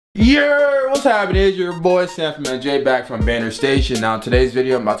Yeah, what's happening? It's your boy SamFromNJ back from BanterStation. Now in today's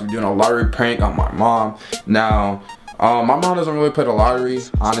video I'm about to be doing a lottery prank on my mom. Now my mom doesn't really play the lottery,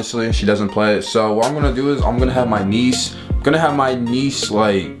 honestly. She doesn't play it. So what I'm gonna do is I'm gonna have my niece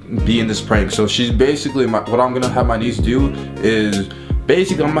like be in this prank. So she's basically what I'm gonna have my niece do is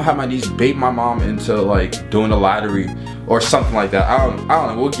basically I'm gonna have my niece bait my mom into like doing the lottery or something like that. I don't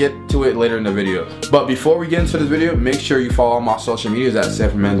know. We'll get to it later in the video. But before we get into this video, make sure you follow all my social medias at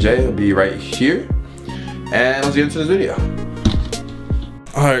SamFromNJ. It'll be right here. And let's get into this video.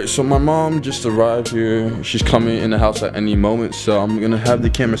 Alright, so my mom just arrived here. She's coming in the house at any moment. So I'm gonna have the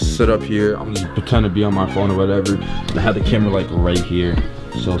camera set up here. I'm just pretend to be on my phone or whatever. And I have the camera like right here.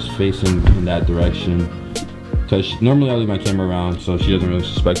 So it's facing in that direction. Because normally I leave my camera around so she doesn't really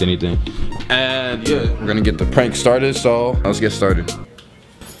suspect anything. And yeah, we're gonna get the prank started, so let's get started.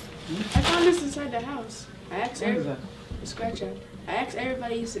 I found this inside the house. I asked everybody. Scratch out. I asked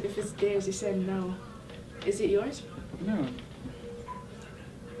everybody if it's theirs. They said no. Is it yours? No.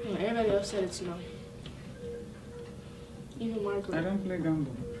 No, everybody else said it's no. Even Marco. I don't play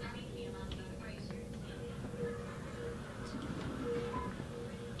gamble.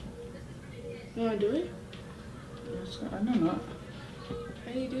 You wanna do it? I don't know.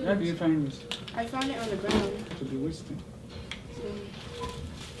 How do you do Where do this? you find this? I found it on the ground. To be wasting. So,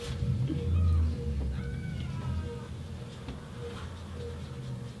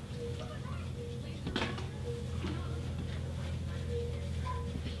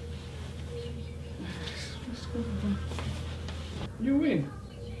 You win.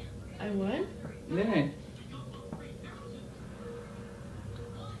 I won? Yeah.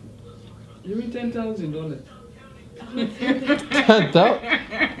 You win $10,000.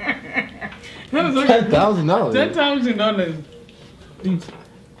 $10,000? $10,000.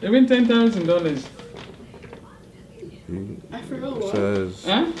 You win $10,000. I forgot what. Says,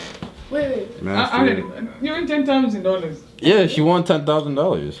 Huh? Wait. You win $10,000. yeah, she won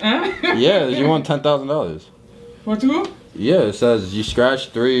 $10,000. Huh? Yeah, you won $10,000. For two? Yeah, it says you scratch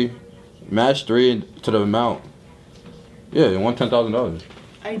 3, match 3 to the amount. Yeah, you won $10,000.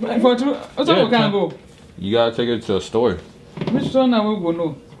 I did. For two? What's Yeah, up, we can go? You gotta take it to a store. Which store now we go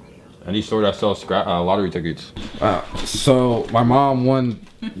know? Any store that sells lottery tickets. So my mom won.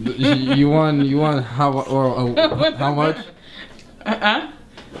 You won how how much?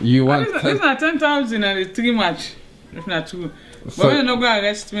 You won. It's not 10,000 and it's 3 match. If not 2. But So- we're not going to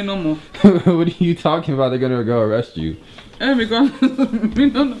arrest me no more. What are you talking about? They're gonna go arrest you. Because we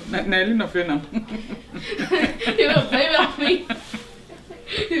don't know nothing now. You don't blame it on me.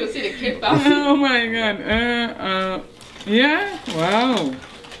 You will see the clip out. Oh my god. Yeah? Wow.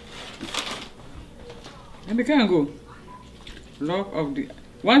 And they can't go. Lock of the.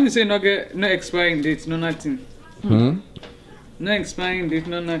 Once you say no expiring date, no nothing. Hmm? No expiring date,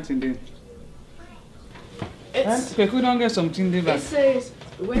 no nothing then. It's, Okay, we don't get something there it back. says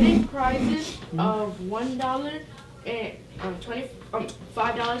winning prizes of $1 and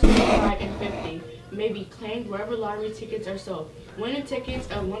 $5.25 and 50 may be claimed wherever lottery tickets are sold. Winning tickets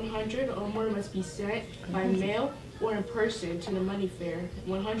of 100 or more must be sent by mail or in person to the money fair,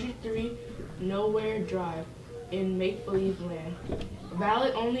 103 Nowhere Drive in Make Believe Land.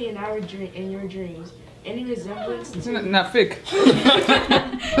 Valid only in your dreams. Any resemblance It's to not fake. Huh?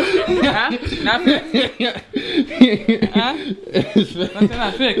 Not fake. Huh? That's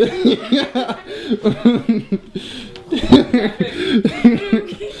not fake.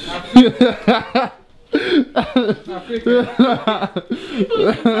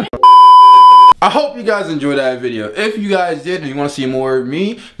 I hope you guys enjoyed that video. If you guys did and you want to see more of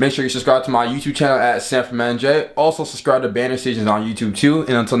me, make sure you subscribe to my YouTube channel at SamFromNJ. Also subscribe to BanterStation on YouTube too.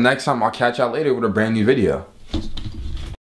 And until next time, I'll catch y'all later with a brand new video.